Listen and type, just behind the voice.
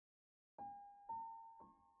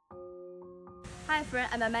Hi friend,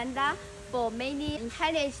 I'm Amanda. For many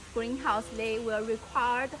Chinese greenhouse, they will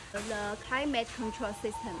require the climate control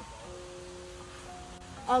system.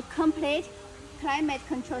 A complete climate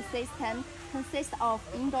control system consists of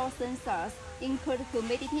indoor sensors, include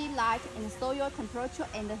humidity, light, and soil temperature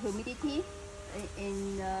and humidity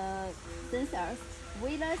in sensors,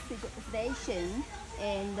 weather station,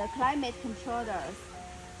 and the climate controllers,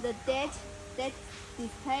 the data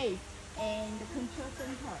display, and the control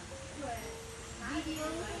center. Video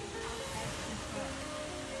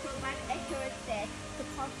provide accurate data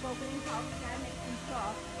support for greenhouse climate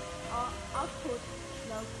control or output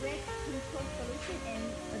the great control solution and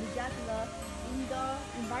adjust the indoor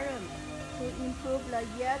environment to improve the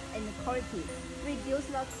yield and quality, reduce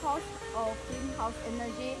the cost of greenhouse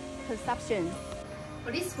energy consumption.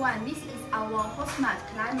 For this one, this is our Hotmart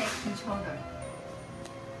climate controller.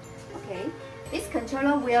 Okay. This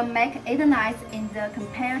controller will make it nice and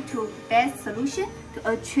compare to best solution to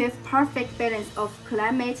achieve perfect balance of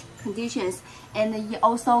climate conditions, and it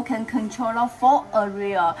also can control 4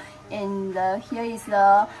 areas. And here is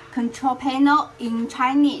the control panel in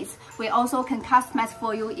Chinese. We also can customize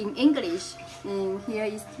for you in English. And here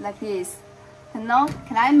is like this.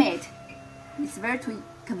 Climate. It's very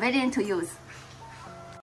convenient to use.